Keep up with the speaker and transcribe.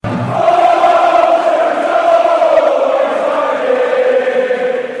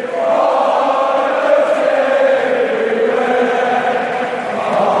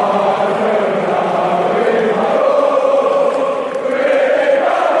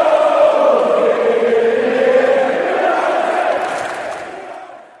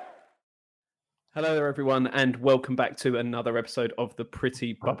everyone, and welcome back to another episode of the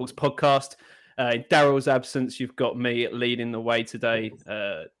Pretty Bubbles podcast. In Daryl's absence, you've got me leading the way today.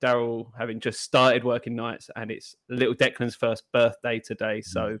 Daryl having just started working nights, and it's little Declan's first birthday today,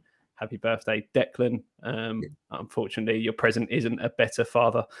 so happy birthday, Declan. Unfortunately, your present isn't a better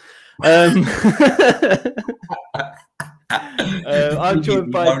father. I'm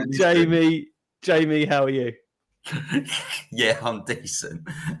joined by Jamie. Jamie, how are you? Yeah, I'm decent.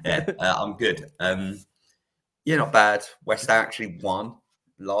 Yeah, I'm good. Yeah, not bad. West Ham actually won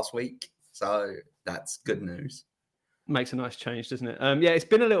last week, so that's good news. Makes a nice change, doesn't it? Yeah, it's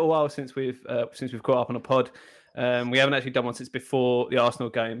been a little while since we've caught up on a pod. We haven't actually done one since before the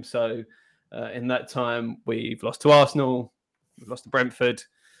Arsenal game. So in that time, we've lost to Arsenal, we've lost to Brentford.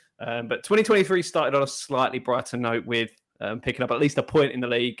 But 2023 started on a slightly brighter note with picking up at least a point in the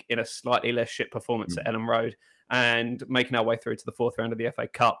league in a slightly less shit performance at Ellen Road and making our way through to the fourth round of the FA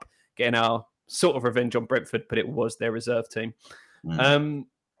Cup, getting our sort of revenge on Brentford, but it was their reserve team.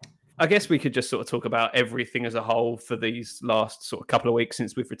 I guess we could just sort of talk about everything as a whole for these last sort of couple of weeks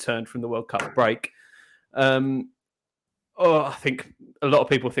since we've returned from the World Cup break. I think a lot of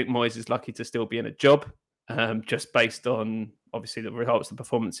people think Moyes is lucky to still be in a job, just based on obviously the results of the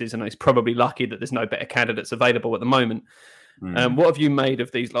performances, and he's probably lucky that there's no better candidates available at the moment. What have you made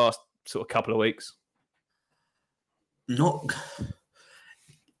of these last sort of couple of weeks?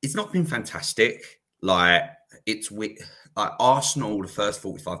 It's not been fantastic. Arsenal, the first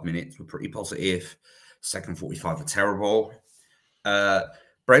 45 minutes were pretty positive. Second 45 were terrible.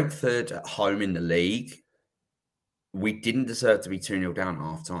 Brentford at home in the league, we didn't deserve to be 2-0 down at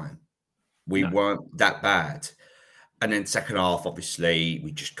half time. We weren't that bad. And then second half, obviously,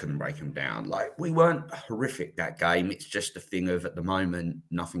 we just couldn't break them down. We weren't horrific that game. It's just a thing of, at the moment,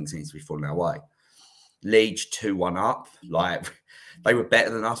 nothing seems to be falling our way. Leeds 2-1 up. They were better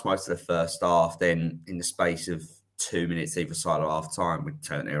than us most of the first half. Then in the space of 2 minutes either side of half time, we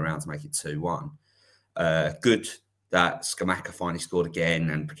turned it around to make it 2-1. Good that Scamacca finally scored again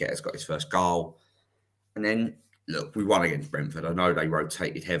and Paqueta's got his first goal. And then, look, we won against Brentford. I know they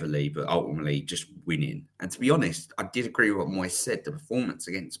rotated heavily, but ultimately just winning. And to be honest, I did agree with what Moyes said. The performance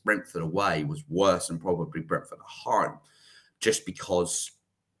against Brentford away was worse than probably Brentford at home, just because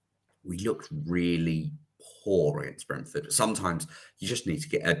we looked really poor against Brentford. Sometimes you just need to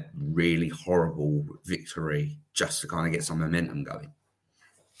get a really horrible victory just to kind of get some momentum going.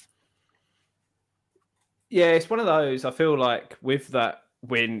 Yeah, it's one of those. I feel like with that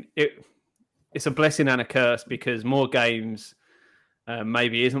win, it's a blessing and a curse because more games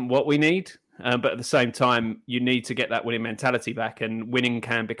maybe isn't what we need. But at the same time, you need to get that winning mentality back, and winning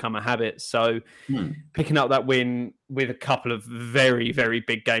can become a habit. So picking up that win with a couple of very, very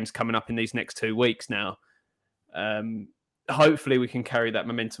big games coming up in these next 2 weeks now, hopefully we can carry that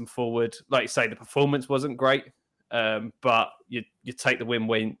momentum forward. Like you say, the performance wasn't great, but you take the win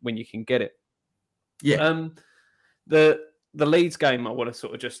when you can get it. Yeah. The Leeds game, I want to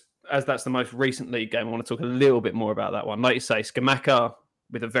sort of just, as that's the most recent league game, I want to talk a little bit more about that one. Like you say, Scamacca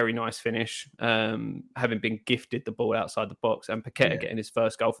with a very nice finish, having been gifted the ball outside the box, and Paqueta getting his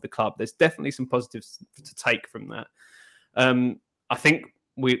first goal for the club. There's definitely some positives to take from that. I think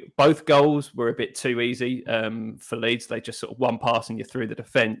both goals were a bit too easy for Leeds. They just sort of one pass and you're through the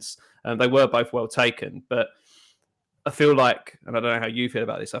defence. They were both well taken, but I feel like, and I don't know how you feel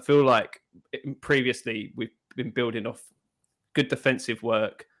about this, I feel like previously we've been building off good defensive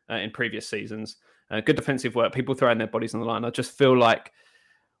work in previous seasons. Good defensive work, people throwing their bodies on the line. I just feel like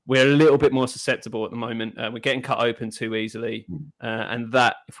we're a little bit more susceptible at the moment. We're getting cut open too easily. And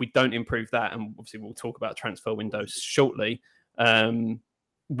that, if we don't improve that, and obviously we'll talk about transfer windows shortly,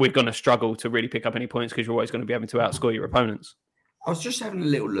 we're going to struggle to really pick up any points because you're always going to be having to outscore your opponents. I was just having a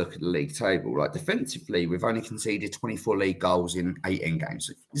little look at the league table. Defensively, we've only conceded 24 league goals in 18 games.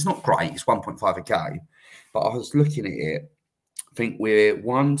 It's not great. It's 1.5 a game. But I was looking at it. I think we're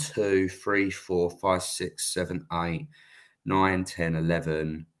 1, 2, 3, 4, 5, 6, 7, 8, 9, 10,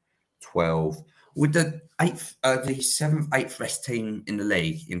 11, 12. With the 7th, 8th best team in the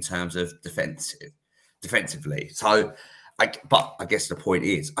league in terms of defensively. So, but I guess the point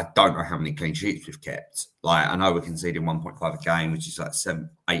is, I don't know how many clean sheets we've kept. I know we're conceding 1.5 a game, which is 7th,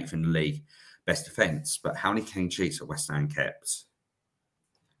 8th in the league, best defence. But how many clean sheets have West Ham kept?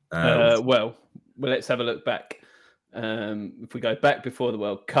 Well, let's have a look back. If we go back before the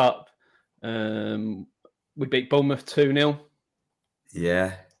World Cup, we beat Bournemouth 2-0.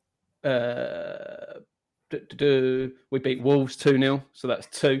 Yeah. We beat Wolves 2-0, so that's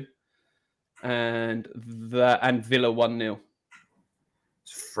 2. And Villa 1-0.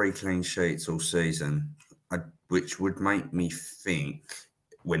 3 clean sheets all season, which would make me think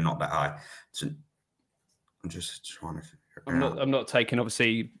we're not that high. So I'm just trying to figure it out. I'm not taking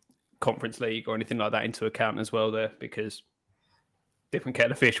obviously Conference League or anything like that into account as well there, because different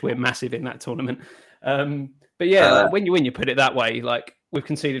kettle of fish. We're massive in that tournament. But yeah, like when you put it that way, like we've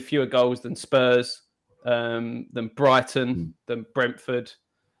conceded fewer goals than Spurs, than Brighton, than Brentford.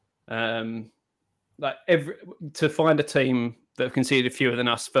 Like to find a team that have conceded fewer than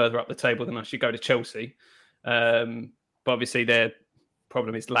us further up the table than us, you go to Chelsea. But obviously their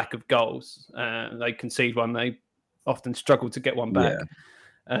problem is lack of goals. They concede one, they often struggle to get one back.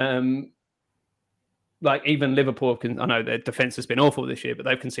 Yeah. Like even Liverpool, I know their defence has been awful this year, but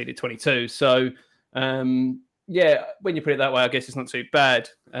they've conceded 22. So yeah, when you put it that way, I guess it's not too bad.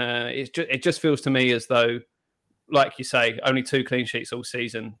 It just feels to me as though, like you say, only 2 clean sheets all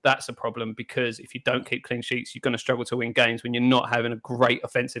season. That's a problem, because if you don't keep clean sheets, you're going to struggle to win games when you're not having a great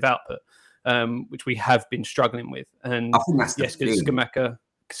offensive output, which we have been struggling with. And I think that's yes, because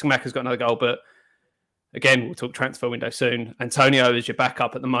Scamacca's got another goal, but again, we'll talk transfer window soon. Antonio is your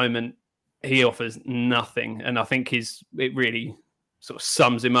backup at the moment. He offers nothing, and I think it really sort of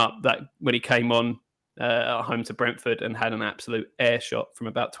sums him up that when he came on at home to Brentford and had an absolute air shot from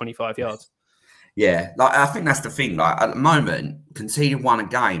about 25 yards. Yeah, like I think that's the thing. Like at the moment, conceding 1 a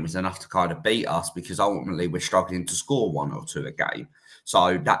game is enough to kind of beat us, because ultimately we're struggling to score 1 or 2 a game.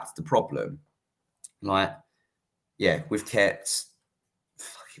 So that's the problem. Like, yeah, we've kept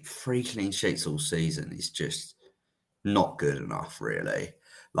 3 clean sheets all season. It's just not good enough, really.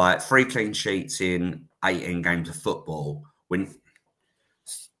 Like 3 clean sheets in 18 games of football.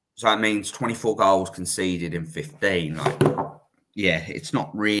 So that means 24 goals conceded in 15. Like, yeah, it's not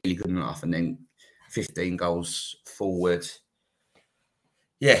really good enough. And then 15 goals forward.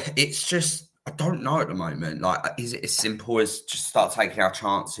 Yeah, it's just, I don't know at the moment. Like, is it as simple as just start taking our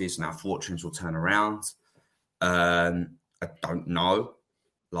chances and our fortunes will turn around? I don't know.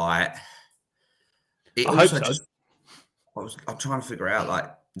 Like, it I also hope so. I'm trying to figure out, like,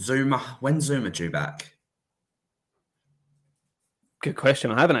 when's Zuma due back? Good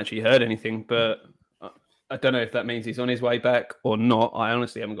question. I haven't actually heard anything, but I don't know if that means he's on his way back or not. I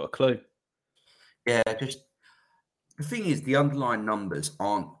honestly haven't got a clue. Yeah, just the thing is, the underlying numbers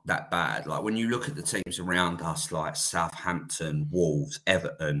aren't that bad. Like when you look at the teams around us, like Southampton, Wolves,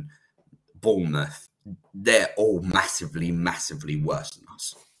 Everton, Bournemouth, they're all massively, massively worse than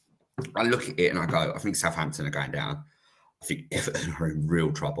us. I look at it and I go, I think Southampton are going down. I think Everton are in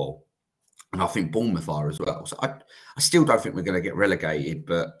real trouble. And I think Bournemouth are as well. So I still don't think we're going to get relegated.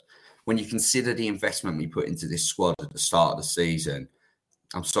 But when you consider the investment we put into this squad at the start of the season,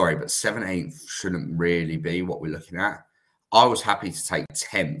 I'm sorry, but 17th shouldn't really be what we're looking at. I was happy to take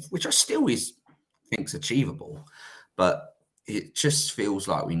 10th, which I still think's achievable. But it just feels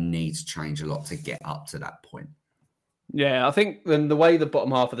like we need to change a lot to get up to that point. Yeah, I think then the way the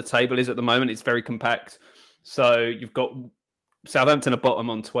bottom half of the table is at the moment, it's very compact. So you've got Southampton at bottom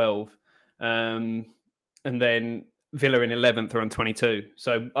on 12, and then Villa in 11th are on 22.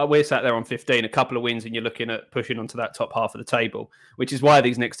 So we're sat there on 15, a couple of wins, and you're looking at pushing onto that top half of the table, which is why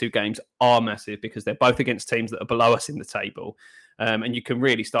these next 2 games are massive, because they're both against teams that are below us in the table. And you can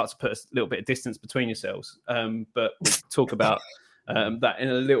really start to put a little bit of distance between yourselves. But we'll talk about that in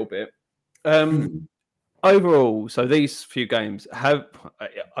a little bit. Overall, so these few games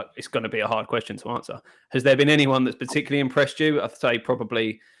it's going to be a hard question to answer. Has there been anyone that's particularly impressed you? I'd say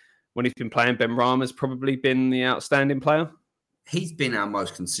probably when he's been playing, Ben Rama's probably been the outstanding player. He's been our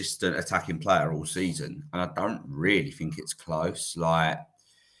most consistent attacking player all season, and I don't really think it's close. Like,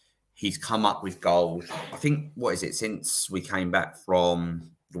 he's come up with goals. I think, since we came back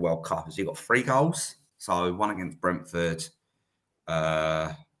from the World Cup, has he got 3 goals? So 1 against Brentford.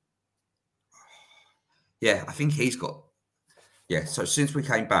 Yeah, I think he's got... Yeah, so since we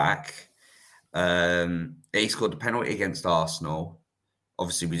came back, he scored the penalty against Arsenal.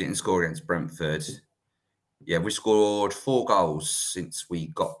 Obviously, we didn't score against Brentford. Yeah, we scored 4 goals since we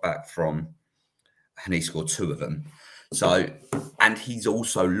got back from... And he scored 2 of them. So, and he's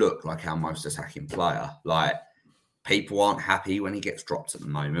also looked like our most attacking player. Like, people aren't happy when he gets dropped at the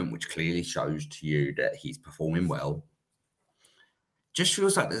moment, which clearly shows to you that he's performing well. Just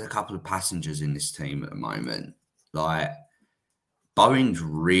feels like there's a couple of passengers in this team at the moment. Like, Bowen's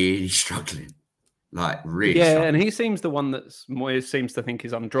really struggling. Like, really struggling. And he seems the one that Moyes seems to think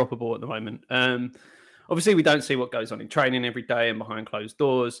is undroppable at the moment. Obviously, we don't see what goes on in training every day and behind closed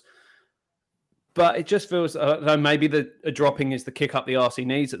doors. But it just feels, maybe a dropping is the kick up the arse he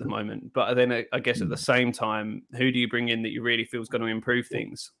needs at the moment. But then I guess at the same time, who do you bring in that you really feel is going to improve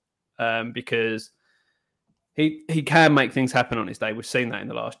things? Because he can make things happen on his day. We've seen that in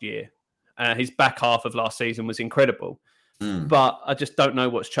the last year. His back half of last season was incredible. But I just don't know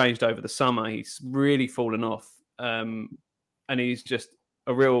what's changed over the summer. He's really fallen off. And he's just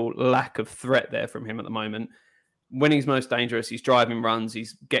a real lack of threat there from him at the moment. When he's most dangerous, he's driving runs,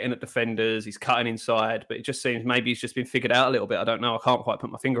 he's getting at defenders, he's cutting inside, but it just seems maybe he's just been figured out a little bit. I don't know. I can't quite put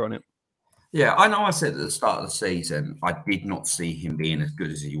my finger on it. Yeah, I know I said at the start of the season, I did not see him being as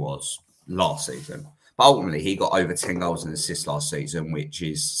good as he was last season. But ultimately, he got over 10 goals and assists last season, which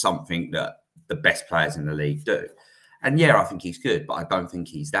is something that the best players in the league do. And yeah, I think he's good, but I don't think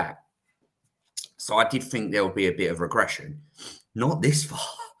he's that. So I did think there would be a bit of regression. Not this far.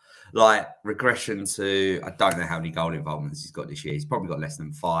 Like, regression to, I don't know how many goal involvements he's got this year. He's probably got less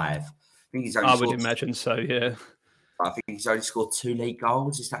than 5. I would imagine so, yeah. I think he's only scored 2 league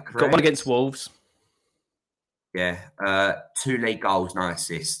goals. Is that correct? Got one against Wolves. Yeah. 2 league goals, no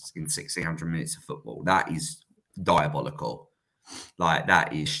assists in 1,600 minutes of football. That is diabolical. Like,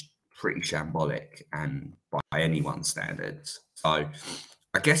 that is pretty shambolic and by anyone's standards. So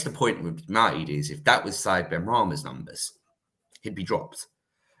I guess the point would be made is if that was Said Benrahma's numbers, he'd be dropped.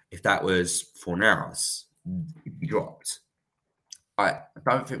 If that was Fornals, he'd be dropped. I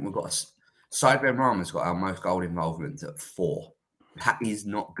don't think we've got Said Benrahma's got our most goal involvement at 4. That is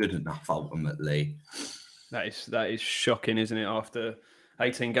not good enough ultimately. That is shocking, isn't it? After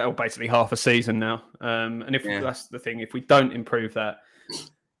 18 goals, basically half a season now. And if that's the thing, if we don't improve that,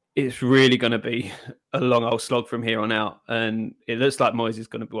 it's really going to be a long old slog from here on out. And it looks like Moyes is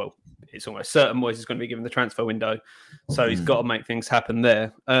going to be, well, it's almost certain Moyes is going to be given the transfer window. So he's got to make things happen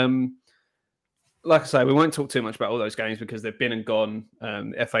there. Like I say, we won't talk too much about all those games because they've been and gone.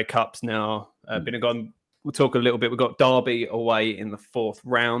 FA Cups now, been and gone. We'll talk a little bit. We've got Derby away in the 4th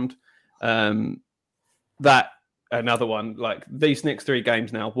round. That, another one, like these next 3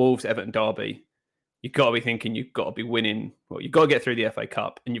 games now, Wolves, Everton, Derby, you've got to be thinking you've got to be winning. Well, you've got to get through the FA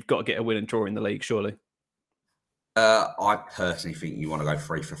Cup and you've got to get a win and draw in the league, surely. I personally think you want to go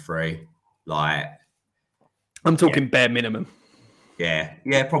 3 for 3. Like, I'm talking bare minimum. Yeah,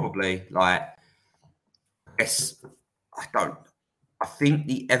 probably. Like, I think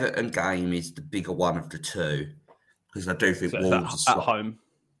the Everton game is the bigger one of the 2 because I do think Wolves at home.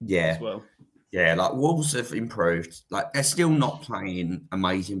 Yeah, as well. Yeah, like Wolves have improved. Like, they're still not playing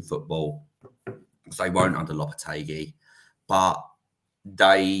amazing football because they won't under Lopetegui, but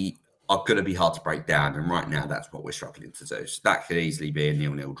they are going to be hard to break down. And right now, that's what we're struggling to do. So that could easily be a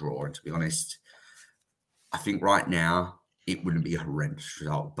 0-0 draw. And to be honest, I think right now it wouldn't be a horrendous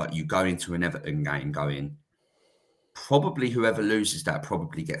result. But you go into an Everton game going, probably whoever loses that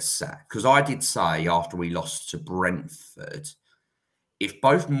probably gets sacked. Because I did say after we lost to Brentford, if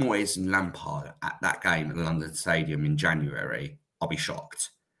both Moyes and Lampard at that game at the London Stadium in January, I'll be shocked.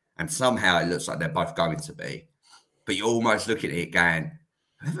 And somehow it looks like they're both going to be. But you almost look at it going,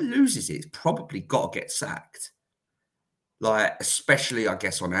 whoever loses it's probably got to get sacked. Like, especially, I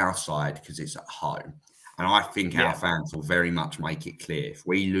guess, on our side, because it's at home. And I think our fans will very much make it clear. If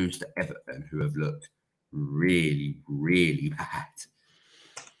we lose to Everton, who have looked really, really bad,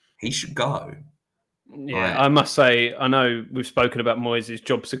 he should go. Yeah, I must say, I know we've spoken about Moyes'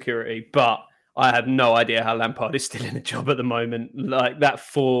 job security, but I have no idea how Lampard is still in a job at the moment. Like that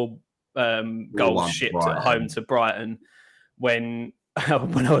 4 goals shipped at home to Brighton, when I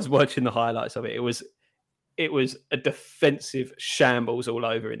was watching the highlights of it, it was a defensive shambles all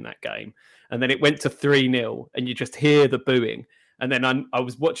over in that game. And then it went to 3-0 and you just hear the booing. And then I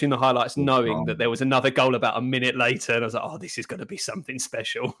was watching the highlights knowing that there was another goal about a minute later. And I was like, oh, this is going to be something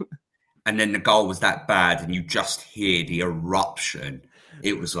special. And then the goal was that bad and you just hear the eruption.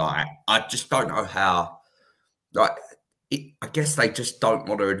 It was like, I just don't know how, like, I guess they just don't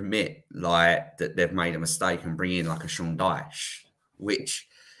want to admit like that they've made a mistake and bring in like a Sean Dyche, which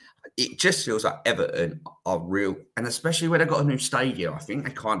it just feels like Everton are real. And especially when they've got a new stadium, I think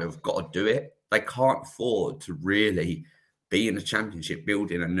they kind of got to do it. They can't afford to really be in the Championship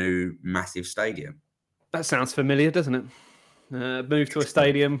building a new massive stadium. That sounds familiar, doesn't it? Move to a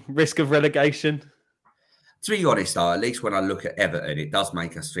stadium, risk of relegation. To be honest, though, at least when I look at Everton, it does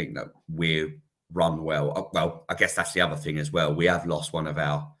make us think that we're run well. Well, I guess that's the other thing as well. We have lost one of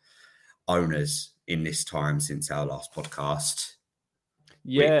our owners in this time since our last podcast.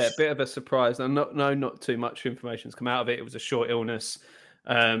 Yeah, a bit of a surprise. Not too much information's come out of it. It was a short illness.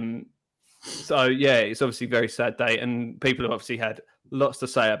 So, yeah, it's obviously a very sad day. And people have obviously had lots to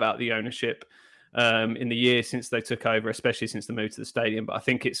say about the ownership in the year since they took over, especially since the move to the stadium. But I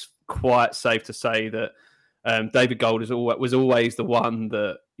think it's quite safe to say that David Gold was always the one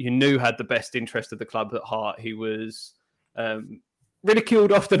that you knew had the best interest of the club at heart. He was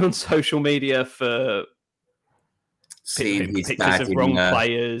ridiculed often on social media for seeing his pictures dad of in wrong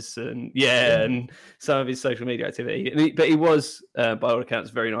players and and some of his social media activity. But he was, by all accounts,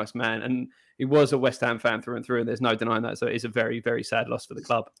 a very nice man, and he was a West Ham fan through and through. And there's no denying that. So it is a very, very sad loss for the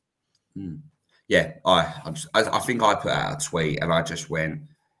club. Yeah, I think I put out a tweet and I just went,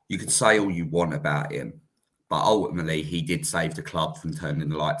 you can say all you want about him, but ultimately he did save the club from turning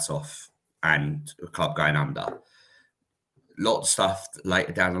the lights off and the club going under. A lot of stuff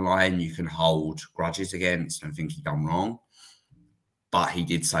later down the line you can hold grudges against and think he done wrong, but he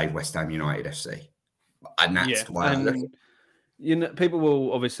did save West Ham United FC, and that's the way I look at it. You know, people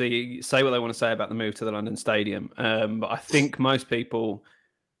will obviously say what they want to say about the move to the London Stadium, but I think most people,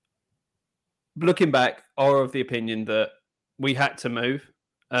 looking back, are of the opinion that we had to move.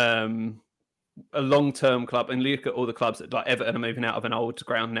 A long-term club, and look at all the clubs that, like Everton, are moving out of an old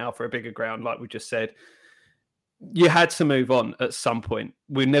ground now for a bigger ground, like we just said. You had to move on at some point.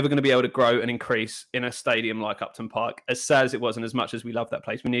 We're never going to be able to grow and increase in a stadium like Upton Park. As sad as it was, and as much as we love that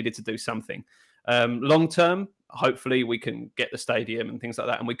place, we needed to do something. Long-term, hopefully we can get the stadium and things like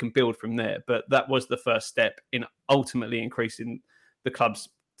that, and we can build from there. But that was the first step in ultimately increasing the club's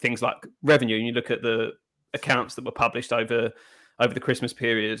things like revenue. And you look at the accounts that were published over the Christmas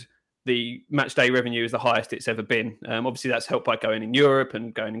period, the match day revenue is the highest it's ever been. Obviously, that's helped by going in Europe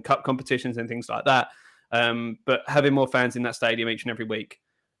and going in cup competitions and things like that. But having more fans in that stadium each and every week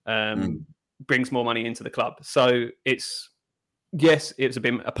brings more money into the club. So it's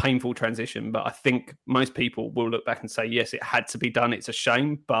been a painful transition, but I think most people will look back and say, yes, it had to be done. It's a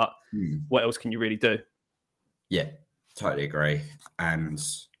shame, but what else can you really do? Yeah, totally agree. And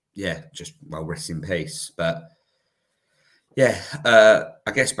just rest in peace. But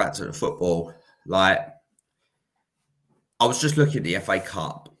I guess back to the football. Like, I was just looking at the FA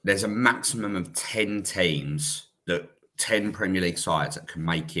Cup. There's a maximum of 10 teams, 10 Premier League sides that can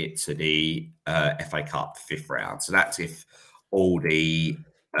make it to the FA Cup fifth round. So that's if all the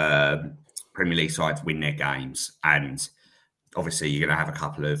Premier League sides win their games. And obviously, you're going to have a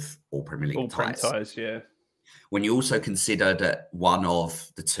couple of all Premier League ties. Yeah. When you also consider that one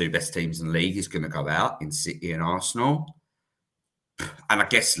of the two best teams in the league is going to go out in City and Arsenal. And I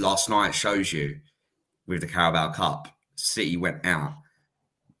guess last night shows you with the Carabao Cup, City went out.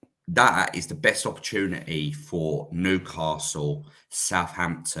 That is the best opportunity for Newcastle,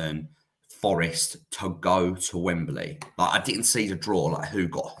 Southampton, Forest to go to Wembley. Like, I didn't see the draw, like who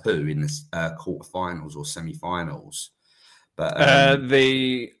got who in the quarterfinals or semi-finals. But I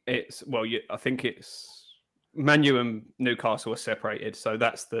think it's Man U and Newcastle are separated, so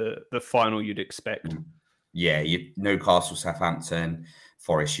that's the final you'd expect. Yeah, Newcastle, Southampton,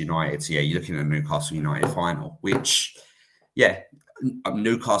 Forest United. So you're looking at a Newcastle United final, which,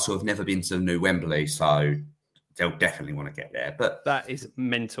 Newcastle have never been to the new Wembley, so they'll definitely want to get there. But that is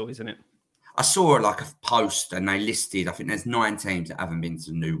mental, isn't it? I saw like a post and they listed, I think there's 9 teams that haven't been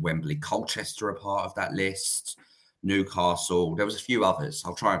to the new Wembley. Colchester are part of that list. Newcastle. There was a few others.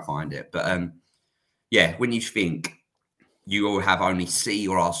 I'll try and find it. But when you think you will have only City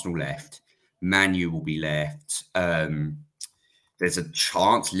or Arsenal left, Man U will be left. There's a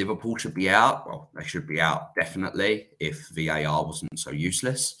chance Liverpool should be out. Well, they should be out, definitely, if VAR wasn't so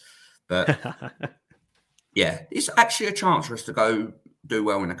useless. But it's actually a chance for us to go do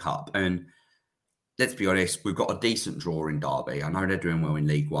well in the Cup. And let's be honest, we've got a decent draw in Derby. I know they're doing well in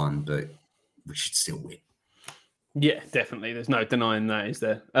League One, but we should still win. Yeah, definitely. There's no denying that, is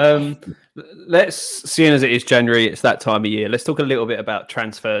there? Seeing as it is January, it's that time of year. Let's talk a little bit about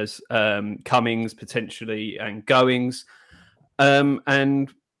transfers, comings potentially and goings.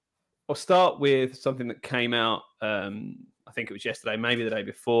 And I'll start with something that came out, I think it was yesterday, maybe the day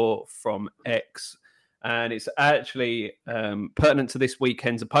before, from X. And it's actually pertinent to this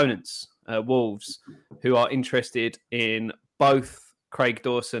weekend's opponents, Wolves, who are interested in both Craig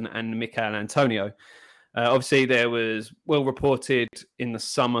Dawson and Michail Antonio. Obviously, there was well reported in the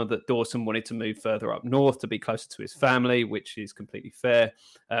summer that Dawson wanted to move further up north to be closer to his family, which is completely fair.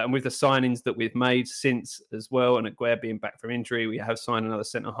 And with the signings that we've made since as well, and Aguerd being back from injury, we have signed another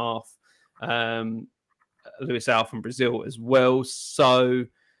centre-half, Luis Al from Brazil as well. So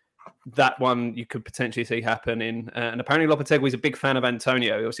that one you could potentially see happen in. And apparently Lopetegui is a big fan of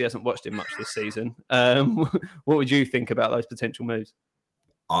Antonio. He obviously hasn't watched him much this season. What would you think about those potential moves?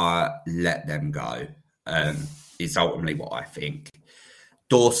 I let them go. Is ultimately what I think.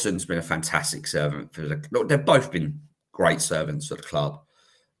 Dawson's been a fantastic servant for the. They've both been great servants for the club.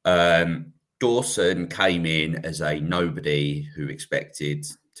 Dawson came in as a nobody who expected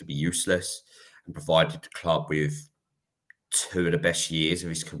to be useless and provided the club with 2 of the best years of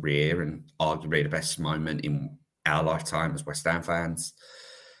his career and arguably the best moment in our lifetime as West Ham fans.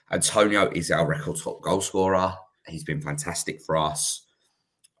 Antonio is our record top goal scorer. He's been fantastic for us.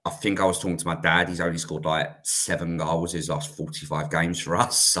 I think I was talking to my dad. He's only scored like 7 goals his last 45 games for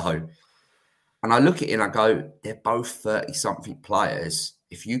us. So, and I look at it and I go, they're both 30-something players.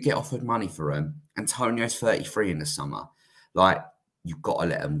 If you get offered money for them, Antonio's 33 in the summer, like, you've got to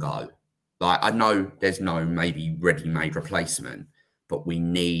let them go. Like, I know there's no maybe ready-made replacement, but we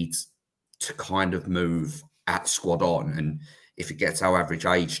need to kind of move at squad on. And if it gets our average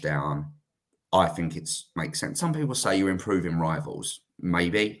age down, I think it makes sense. Some people say you're improving rivals.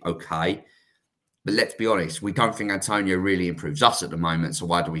 Maybe, okay. But let's be honest, we don't think Antonio really improves us at the moment, so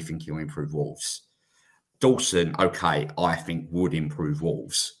why do we think he'll improve Wolves? Dawson, okay, I think would improve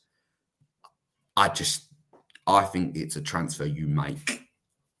Wolves. I think it's a transfer you make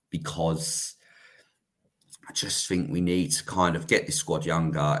because I just think we need to kind of get this squad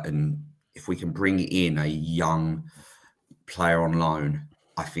younger, and if we can bring in a young player on loan,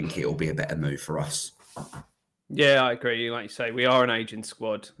 I think it'll be a better move for us. Yeah, I agree. Like you say, we are an aging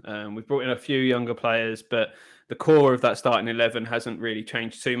squad. We've brought in a few younger players, but the core of that starting 11 hasn't really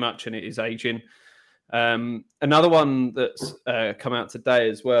changed too much, and it is aging. Another one that's come out today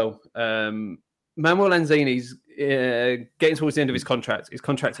as well. Manuel Lanzini's getting towards the end of his contract. His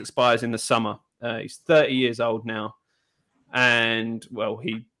contract expires in the summer. He's 30 years old now, and well,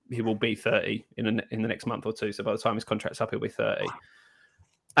 he will be 30 in the next month or two. So by the time his contract's up, he'll be 30.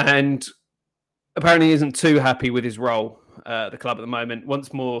 And apparently he isn't too happy with his role at the club at the moment.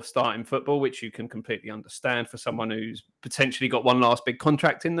 Wants more starting football, which you can completely understand for someone who's potentially got one last big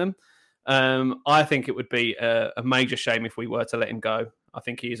contract in them. I think it would be a major shame if we were to let him go. I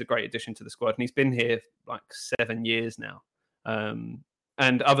think he is a great addition to the squad, and he's been here like 7 years now.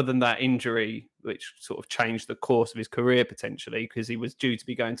 And other than that injury, which sort of changed the course of his career potentially, because he was due to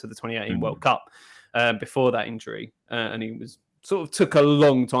be going to the 2018 World Cup before that injury, and he was sort of took a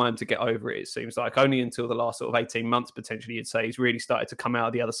long time to get over it. It seems like only until the last sort of 18 months, potentially, you'd say he's really started to come out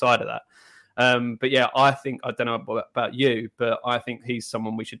of the other side of that. But yeah, I don't know about you, but I think he's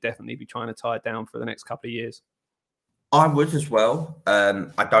someone we should definitely be trying to tie down for the next couple of years. I would as well.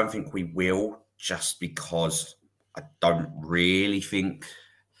 I don't think we will, just because I don't really think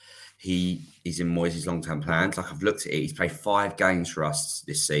he is in Moyes' long-term plans. Like, I've looked at it, he's played 5 games for us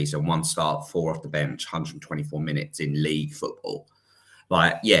this season, 1 start, 4 off the bench, 124 minutes in league football.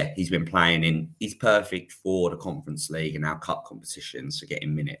 Like, yeah, he's been playing he's perfect for the Conference League and our cup competitions for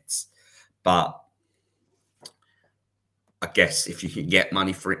getting minutes. But I guess if you can get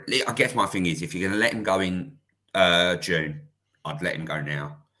money for it, I guess my thing is, if you're going to let him go in June, I'd let him go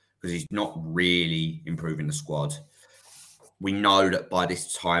now because he's not really improving the squad. We know that by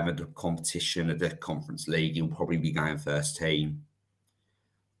this time of the competition of the Conference League, he'll probably be going first team.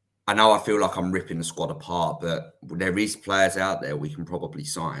 I know I feel like I'm ripping the squad apart, but there is players out there we can probably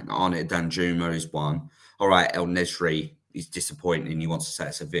sign. Arnett Danjuma is one. All right, El Nesri is disappointing. He wants to stay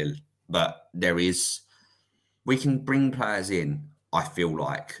at Seville. But we can bring players in, I feel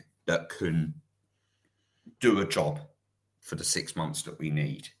like, that can do a job for the 6 months that we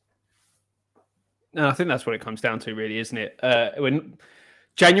need. No, I think that's what it comes down to, really, isn't it? When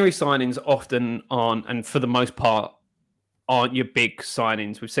January signings often aren't, and for the most part, aren't your big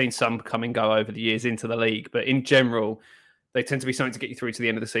signings. We've seen some come and go over the years into the league, but in general, they tend to be something to get you through to the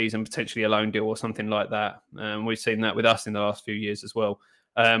end of the season, potentially a loan deal or something like that. We've seen that with us in the last few years as well.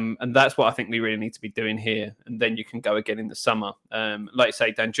 And that's what I think we really need to be doing here. And then you can go again in the summer. Like you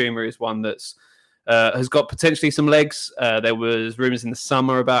say, Danjuma is one that's has got potentially some legs. There was rumours in the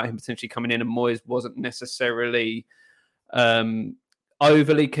summer about him potentially coming in, and Moyes wasn't necessarily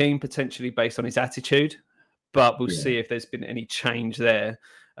overly keen, potentially based on his attitude. But we'll see if there's been any change there.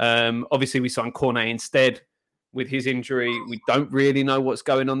 Obviously, we signed Cornet instead. With his injury, we don't really know what's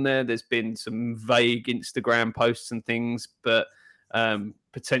going on there. There's been some vague Instagram posts and things, but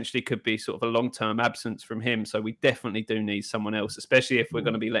potentially could be sort of a long-term absence from him. So we definitely do need someone else, especially if we're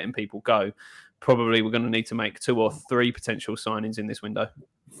going to be letting people go. Probably we're going to need to make 2 or 3 potential signings in this window.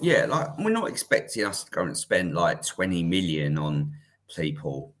 Yeah, like, we're not expecting us to go and spend like 20 million on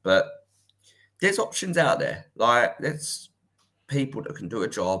people, but there's options out there. Like, there's people that can do a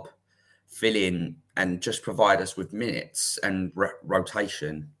job, fill in, and just provide us with minutes and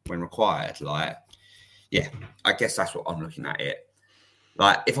rotation when required. Like, yeah, I guess that's what I'm looking at it.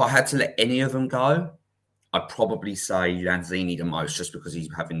 Like, if I had to let any of them go, I'd probably say Lanzini the most, just because he's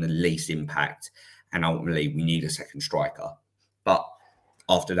having the least impact, and ultimately we need a second striker. But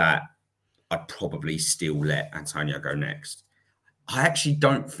after that, I'd probably still let Antonio go next. I actually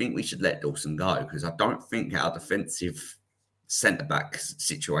don't think we should let Dawson go, because I don't think our defensive centre-back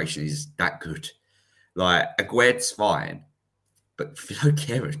situation is that good. Like, Agued's fine, but Philo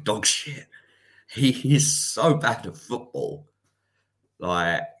Kera's dog shit. He is so bad at football.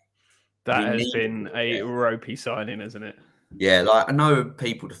 Like, That we has need been a ropey signing, isn't it? Yeah, like I know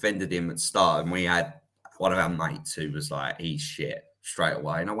people defended him at the start, and we had one of our mates who was like, he's shit straight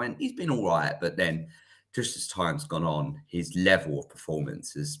away. And I went, he's been all right. But then just as time's gone on, his level of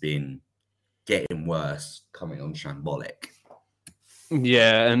performance has been getting worse, coming on shambolic.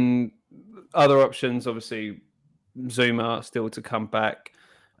 Yeah, and other options, obviously, Zuma still to come back.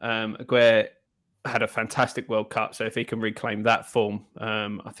 Aguirre had a fantastic World Cup, so if he can reclaim that form,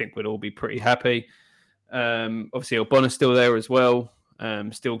 I think we'd all be pretty happy. Obviously, Ogbonna's still there as well,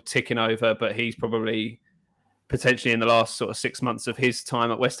 still ticking over, but he's probably potentially in the last sort of 6 months of his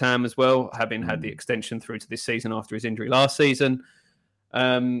time at West Ham as well, having had the extension through to this season after his injury last season.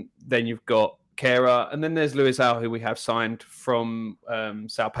 Then you've got Kera, and then there's Luizao, who we have signed from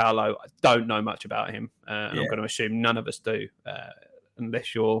Sao Paulo. I don't know much about him, and I'm going to assume none of us do,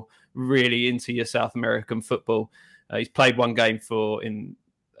 unless you're really into your South American football. He's played one game in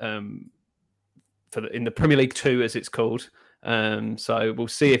the Premier League 2, as it's called. So we'll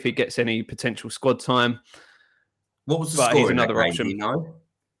see if he gets any potential squad time. What was the score in that game? Option. Do you know?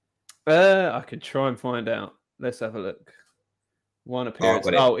 I could try and find out. Let's have a look. One appearance.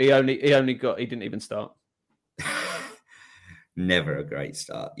 He didn't even start. Never a great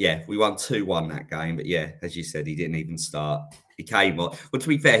start. Yeah, we won 2-1 that game, but yeah, as you said, he didn't even start. He came on. Well, to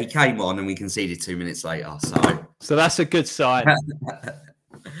be fair, he came on and we conceded 2 minutes later. So that's a good sign.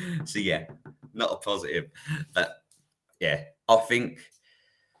 So yeah, not a positive. But yeah, I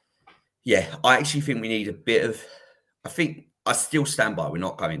actually think we need a bit of. I still stand by. We're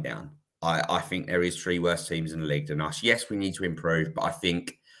not going down. I think there is 3 worse teams in the league than us. Yes, we need to improve, but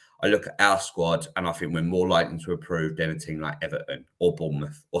I look at our squad and I think we're more likely to improve than a team like Everton or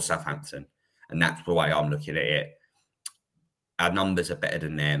Bournemouth or Southampton. And that's the way I'm looking at it. Our numbers are better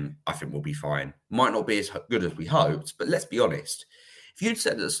than them. I think we'll be fine. Might not be as good as we hoped, but let's be honest. If you'd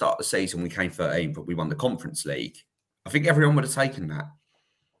said at the start of the season we came 13th, but we won the Conference League, I think everyone would have taken that.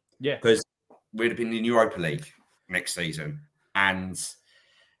 Yeah. Because we'd have been in Europa League next season. And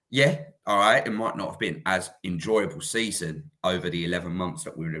yeah, all right, it might not have been as enjoyable season over the 11 months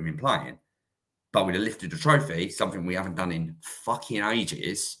that we would have been playing, but we'd have lifted a trophy, something we haven't done in fucking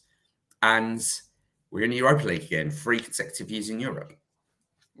ages, and we're in the Europa League again, 3 consecutive years in Europe.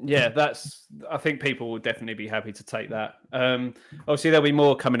 Yeah, I think people will definitely be happy to take that. Obviously, there'll be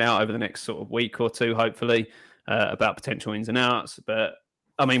more coming out over the next sort of week or two, hopefully, about potential ins and outs. But,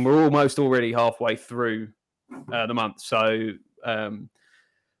 I mean, we're almost already halfway through the month, so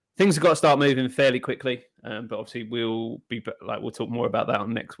things have got to start moving fairly quickly. But obviously, we'll talk more about that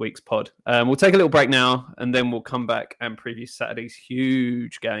on next week's pod. We'll take a little break now, and then we'll come back and preview Saturday's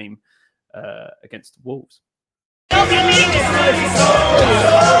huge game against Wolves.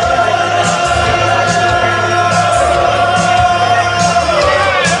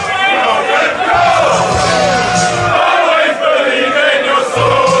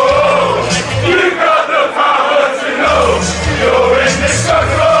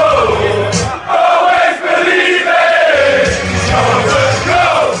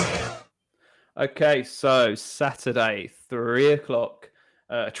 Okay, so Saturday, 3:00,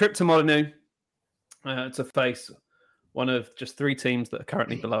 a trip to Molineux to face one of just 3 teams that are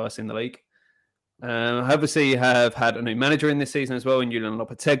currently below us in the league. Obviously, you have had a new manager in this season as well, in Julian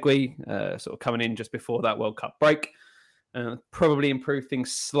Lopetegui, sort of coming in just before that World Cup break. Probably improved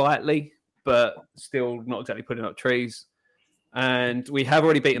things slightly, but still not exactly putting up trees. And we have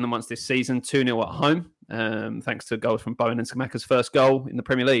already beaten them once this season, 2-0 at home, thanks to goals from Bowen and Scamacca's first goal in the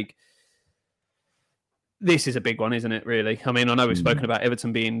Premier League. This is a big one, isn't it, really? I mean, I know we've spoken about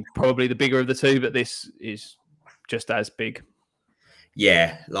Everton being probably the bigger of the two, but this is just as big.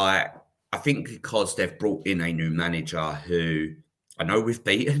 Yeah, I think because they've brought in a new manager who I know we've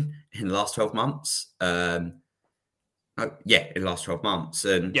beaten in the last 12 months. In the last 12 months.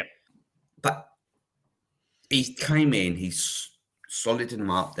 But he came in, he's solided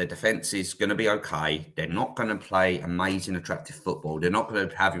them up. Their defence is going to be okay. They're not going to play amazing, attractive football. They're not going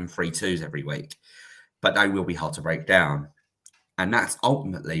to have him 3-2s every week. But they will be hard to break down. And that's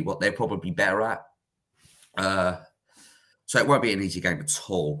ultimately what they're probably better at. So it won't be an easy game at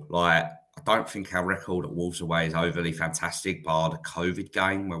all. I don't think our record at Wolves away is overly fantastic, bar the COVID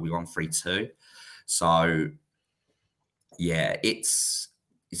game where we won 3-2. So, yeah, it's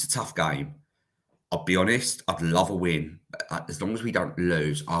a tough game. I'll be honest, I'd love a win. But as long as we don't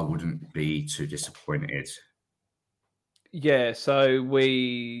lose, I wouldn't be too disappointed. Yeah, so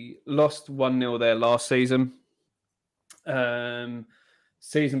we lost 1-0 there last season.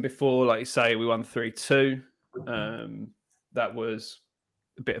 Season before, like you say, we won 3-2. That was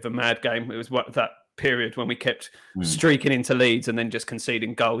a bit of a mad game. It was that period when we kept streaking into leads and then just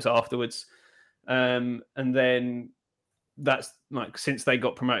conceding goals afterwards. And then that's like, since they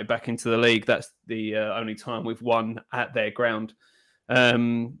got promoted back into the league, that's the only time we've won at their ground.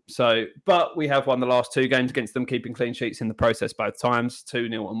 But we have won the last 2 games against them, keeping clean sheets in the process both times,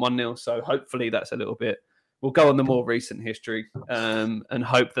 2-0 and 1-0. So hopefully that's a little bit, we'll go on the more recent history and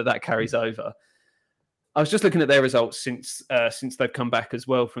hope that carries over. I was just looking at their results since they've come back as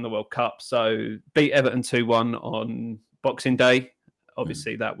well from the World Cup. So beat Everton 2-1 on Boxing Day.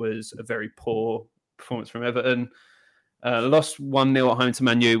 Obviously, that was a very poor performance from Everton. Lost 1-0 at home to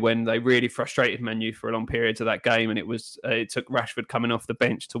Man U when they really frustrated Man U for a long period of that game, and it took Rashford coming off the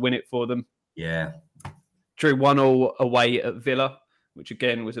bench to win it for them. Yeah. Drew 1-1 away at Villa, which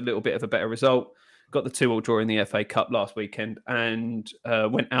again was a little bit of a better result. Got the 2-2 draw in the FA Cup last weekend and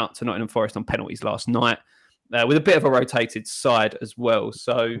went out to Nottingham Forest on penalties last night with a bit of a rotated side as well.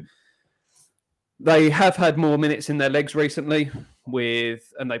 So they have had more minutes in their legs recently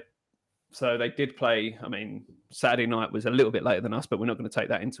so they did play. I mean, Saturday night was a little bit later than us, but we're not going to take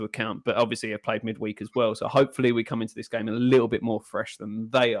that into account. But obviously they played midweek as well. So hopefully we come into this game a little bit more fresh than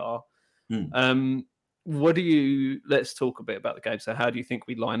they are. Let's talk a bit about the game. So how do you think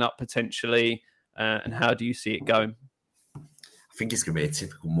we line up potentially? And how do you see it going? I think it's going to be a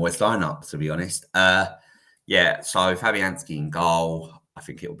typical Moyes lineup, to be honest. So Fabianski in goal. I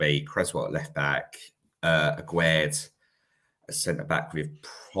think it'll be Cresswell at left back, Aguerd a centre back with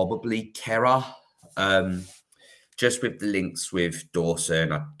probably Kerr. Just with the links with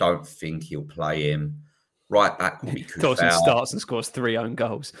Dawson, I don't think he'll play him. Right back will be Kufau. Dawson starts and scores 3 own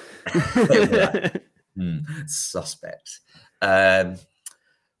goals. Suspect.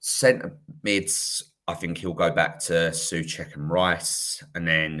 Centre mids, I think he'll go back to Souček and Rice, and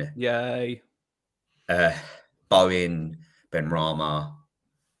then Bowen, Benrahma,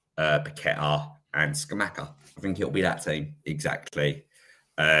 Paqueta, and Scamacca. I think it'll be that team exactly.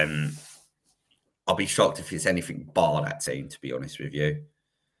 I'll be shocked if it's anything bar that team, to be honest with you.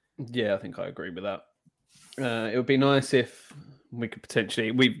 Yeah, I think I agree with that. It would be nice if we could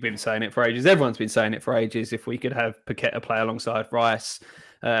potentially, we've been saying it for ages, everyone's been saying it for ages, if we could have Paqueta play alongside Rice,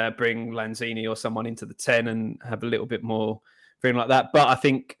 bring Lanzini or someone into the 10 and have a little bit more feeling like that. But I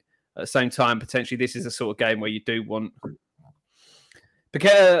think at the same time, potentially this is a sort of game where you do want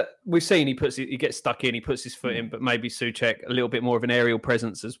Paqueta. We've seen he gets stuck in, he puts his foot in, but maybe Souček a little bit more of an aerial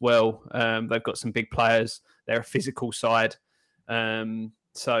presence as well. They've got some big players. They're a physical side.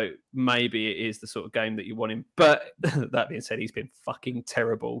 So maybe it is the sort of game that you want him. But that being said, he's been fucking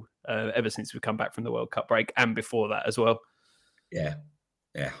terrible ever since we've come back from the World Cup break and before that as well. Yeah,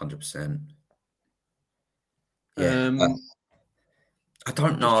 100%. Yeah, I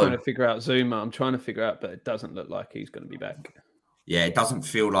don't know. I'm trying to figure out Zuma. But it doesn't look like he's going to be back. Yeah, it doesn't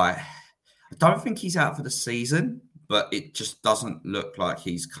feel like... I don't think he's out for the season, but it just doesn't look like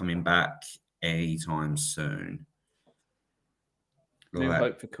he's coming back anytime soon. New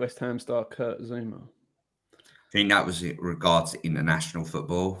hope for West Ham star Kurt Zuma. I think that was in regards to international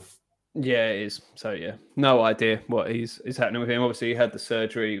football. Yeah, it is. So, yeah, no idea what is happening with him. Obviously, he had the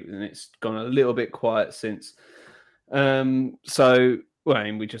surgery and it's gone a little bit quiet since.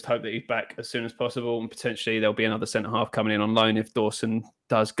 We just hope that he's back as soon as possible, and potentially there'll be another centre-half coming in on loan if Dawson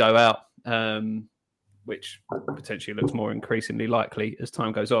does go out, which potentially looks more increasingly likely as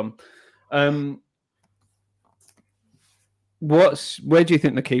time goes on. Where do you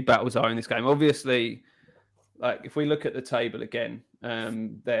think the key battles are in this game? Obviously, like if we look at the table again,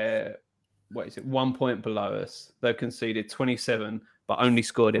 they're 1 point below us. They've conceded 27, but only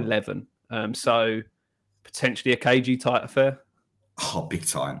scored 11. So potentially a cagey tight affair. Oh, big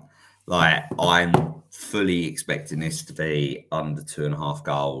time! Like I'm fully expecting this to be under 2.5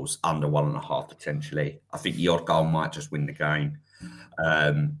 goals, under 1.5 potentially. I think the odd goal might just win the game.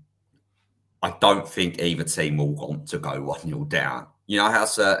 I don't think either team will want to go 1-0 down. You know how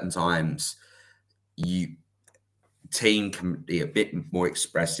certain times team can be a bit more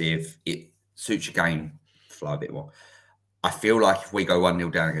expressive. It suits your game flow a bit more. I feel like if we go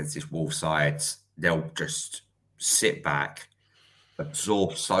 1-0 down against this Wolves side, they'll just sit back,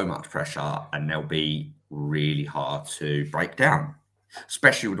 absorb so much pressure, and they'll be really hard to break down,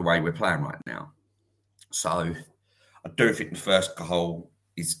 especially with the way we're playing right now. So I do think the first goal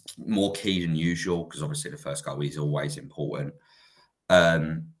is more key than usual because obviously the first goal is always important.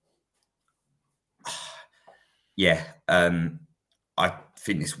 I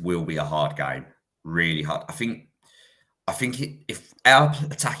think this will be a hard game, really hard. I think if our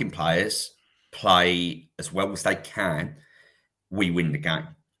attacking players play as well as they can, we win the game.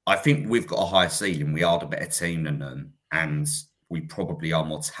 I think we've got a higher ceiling. We are the better team than them, and we probably are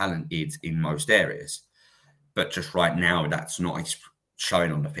more talented in most areas. But just right now, that's not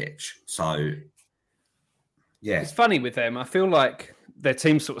showing on the pitch. So, yeah. It's funny with them. I feel like their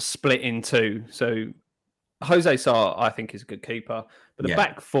team's sort of split in two. So Jose Sarr, I think, is a good keeper. But the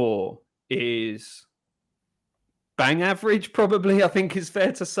back four is bang average, probably, I think is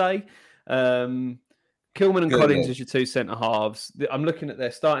fair to say. Kilman and Collins as your two centre-halves. I'm looking at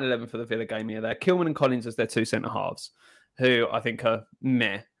their starting 11 for the Villa game here. There, Kilman and Collins as their two centre-halves, who I think are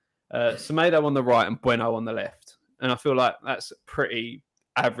meh. Semedo on the right and Bueno on the left. And I feel like that's pretty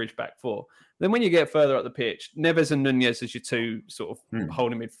average back four. Then when you get further up the pitch, Neves and Nunez as your two sort of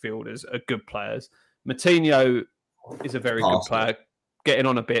holding midfielders are good players. Moutinho is a very good player, getting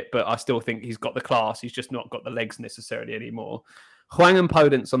on a bit, but I still think he's got the class. He's just not got the legs necessarily anymore. Hwang and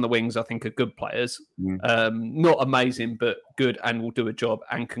Podence on the wings, I think, are good players. Not amazing, but good and will do a job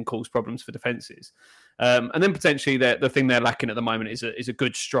and can cause problems for defences. And then potentially the thing they're lacking at the moment is a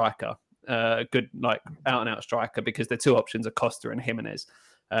good striker, good like out-and-out striker, because their two options are Costa and Jimenez.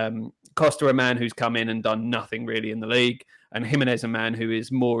 Costa, a man who's come in and done nothing really in the league, and Jimenez, a man who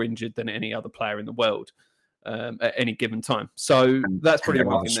is more injured than any other player in the world at any given time. So that's probably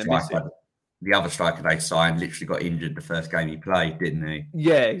one thing they're missing. The other striker they signed literally got injured the first game he played, didn't he?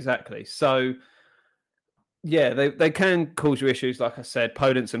 Yeah, exactly. So, yeah, they can cause you issues. Like I said,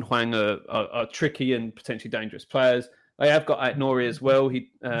 Podence and Hwang are tricky and potentially dangerous players. They have got Aït-Nouri as well,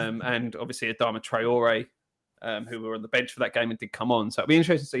 and obviously Adama Traore, who were on the bench for that game and did come on. So it'll be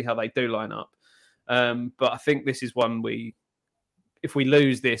interesting to see how they do line up. But I think this is one if we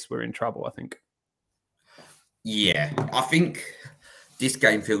lose this, we're in trouble, I think. Yeah, I think this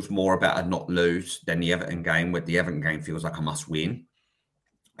game feels more about a not lose than the Everton game, where the Everton game feels like a must win.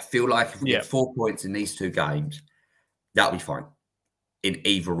 I feel like if we get 4 points in these two games, that'll be fine in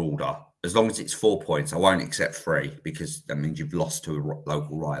either order. As long as it's 4 points, I won't accept 3 because that means you've lost to a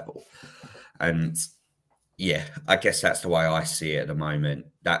local rival. And yeah, I guess that's the way I see it at the moment.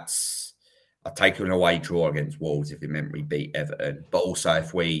 I've taken an away draw against Wolves if it meant we beat Everton. But also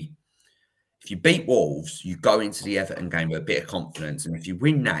if you beat Wolves, you go into the Everton game with a bit of confidence. And if you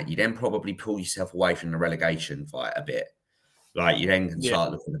win that, you then probably pull yourself away from the relegation fight a bit. Like, you then can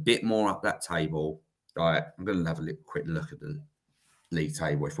start looking a bit more up that table. Like, I'm going to have a quick look at the league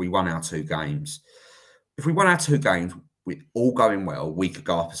table. If we won our two games, with all going well, we could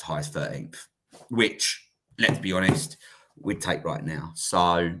go up as high as 13th, which, let's be honest, we'd take right now.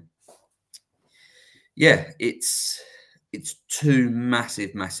 So, yeah, it's two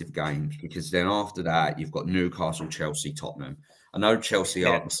massive, massive games, because then after that, you've got Newcastle, Chelsea, Tottenham. I know Chelsea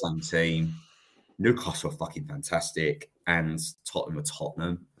aren't the same team. Newcastle are fucking fantastic, and Tottenham are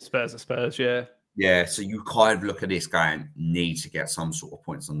Tottenham. Spurs are Spurs, yeah. Yeah, so you kind of look at this going, need to get some sort of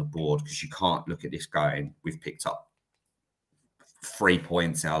points on the board, because you can't look at this going, we've picked up 3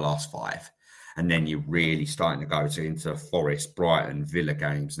 points in our last 5. And then you're really starting to go into Forest, Brighton, Villa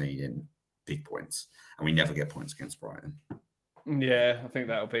games needing big points. And we never get points against Brighton. Yeah, I think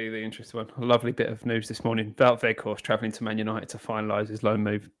that'll be the interesting one. A lovely bit of news this morning. Wout Weghorst travelling to Man United to finalise his loan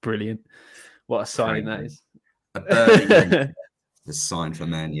move. Brilliant. What a signing that is. A Birmingham was signed for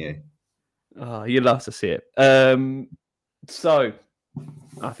Man U. Oh, you love to see it. So,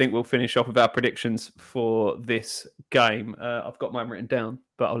 I think we'll finish off with our predictions for this game. I've got mine written down,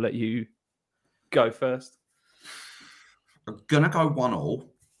 but I'll let you go first. I'm going to go 1-1.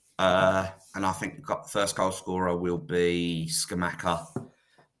 And I think the first goal scorer will be Scamacca.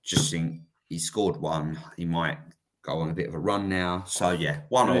 Just think he scored 1. He might go on a bit of a run now. So, yeah,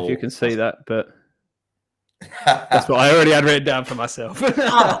 1-1. I don't know if you can see that, but that's what I already had written down for myself.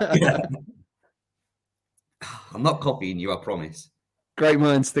 I'm not copying you, I promise. Great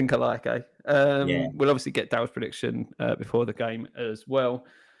minds think alike, eh? We'll obviously get Dale's prediction before the game as well.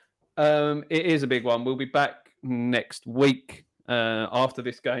 It is a big one. We'll be back next week after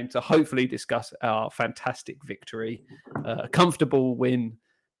this game to hopefully discuss our fantastic victory. A comfortable win,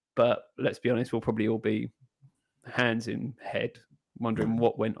 but let's be honest, we'll probably all be hands in head, wondering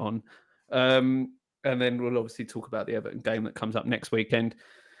what went on. And then we'll obviously talk about the Everton game that comes up next weekend.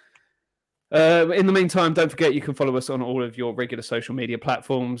 In the meantime, don't forget you can follow us on all of your regular social media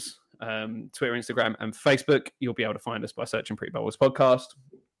platforms, Twitter, Instagram, and Facebook. You'll be able to find us by searching Pretty Bowlers Podcast.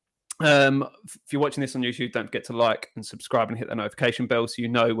 If you're watching this on YouTube, don't forget to like and subscribe and hit the notification bell so you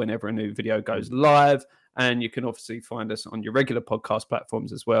know whenever a new video goes live. And you can obviously find us on your regular podcast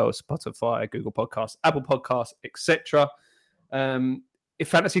platforms as well, Spotify, Google Podcasts, Apple Podcasts, etc. If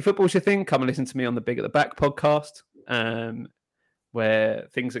fantasy football is your thing, come and listen to me on the Big at the Back podcast, where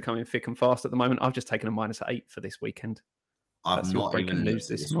things are coming thick and fast at the moment. I've just taken a -8 for this weekend. I've not even looked at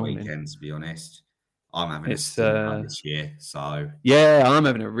this weekend, to be honest. I'm having a It's stinker this year, so yeah, I'm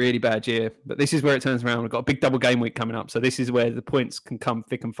having a really bad year. But this is where it turns around. We've got a big double game week coming up, so this is where the points can come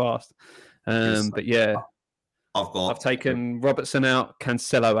thick and fast. But yeah, I've taken Robertson out,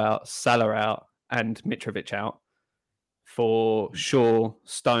 Cancelo out, Salah out, and Mitrovic out for Shaw,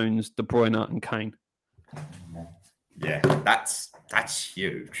 Stones, De Bruyne, and Kane. Yeah, that's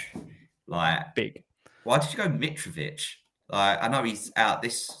huge. Like, big. Why did you go Mitrovic? Like, I know he's out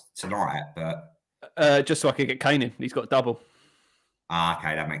this tonight, but just so I could get Kane in. He's got a double.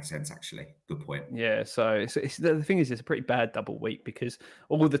 Okay, that makes sense. Actually, good point. Yeah, so the thing is, it's a pretty bad double week because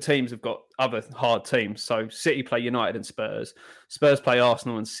all the teams have got other hard teams. So City play United and Spurs. Spurs play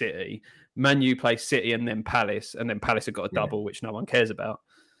Arsenal and City. Man U play City and then Palace have got a double, which no one cares about.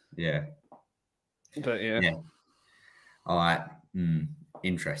 Yeah, but yeah. All right,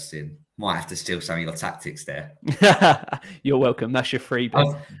 interesting. Might have to steal some of your tactics there. You're welcome. That's your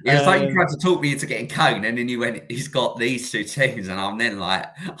freebie. It's like you tried to talk me into getting Kane, and then you went, he's got these two teams, and I'm then like,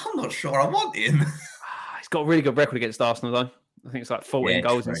 I'm not sure I want him. He's got a really good record against Arsenal, though. I think it's like 14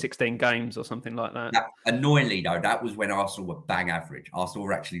 goals in 16 games or something like that. Annoyingly, though, that was when Arsenal were bang average. Arsenal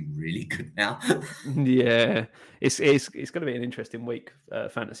were actually really good now. Yeah, it's going to be an interesting week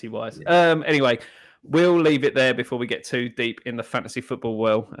fantasy-wise. Yeah. Anyway, we'll leave it there before we get too deep in the fantasy football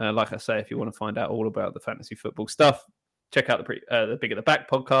world. Like I say, if you want to find out all about the fantasy football stuff, check out the Big at the Back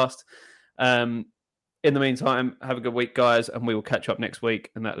podcast. In the meantime, have a good week, guys, and we will catch up next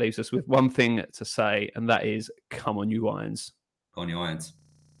week. And that leaves us with one thing to say, and that is, come on, you Irons. Come on, you Irons.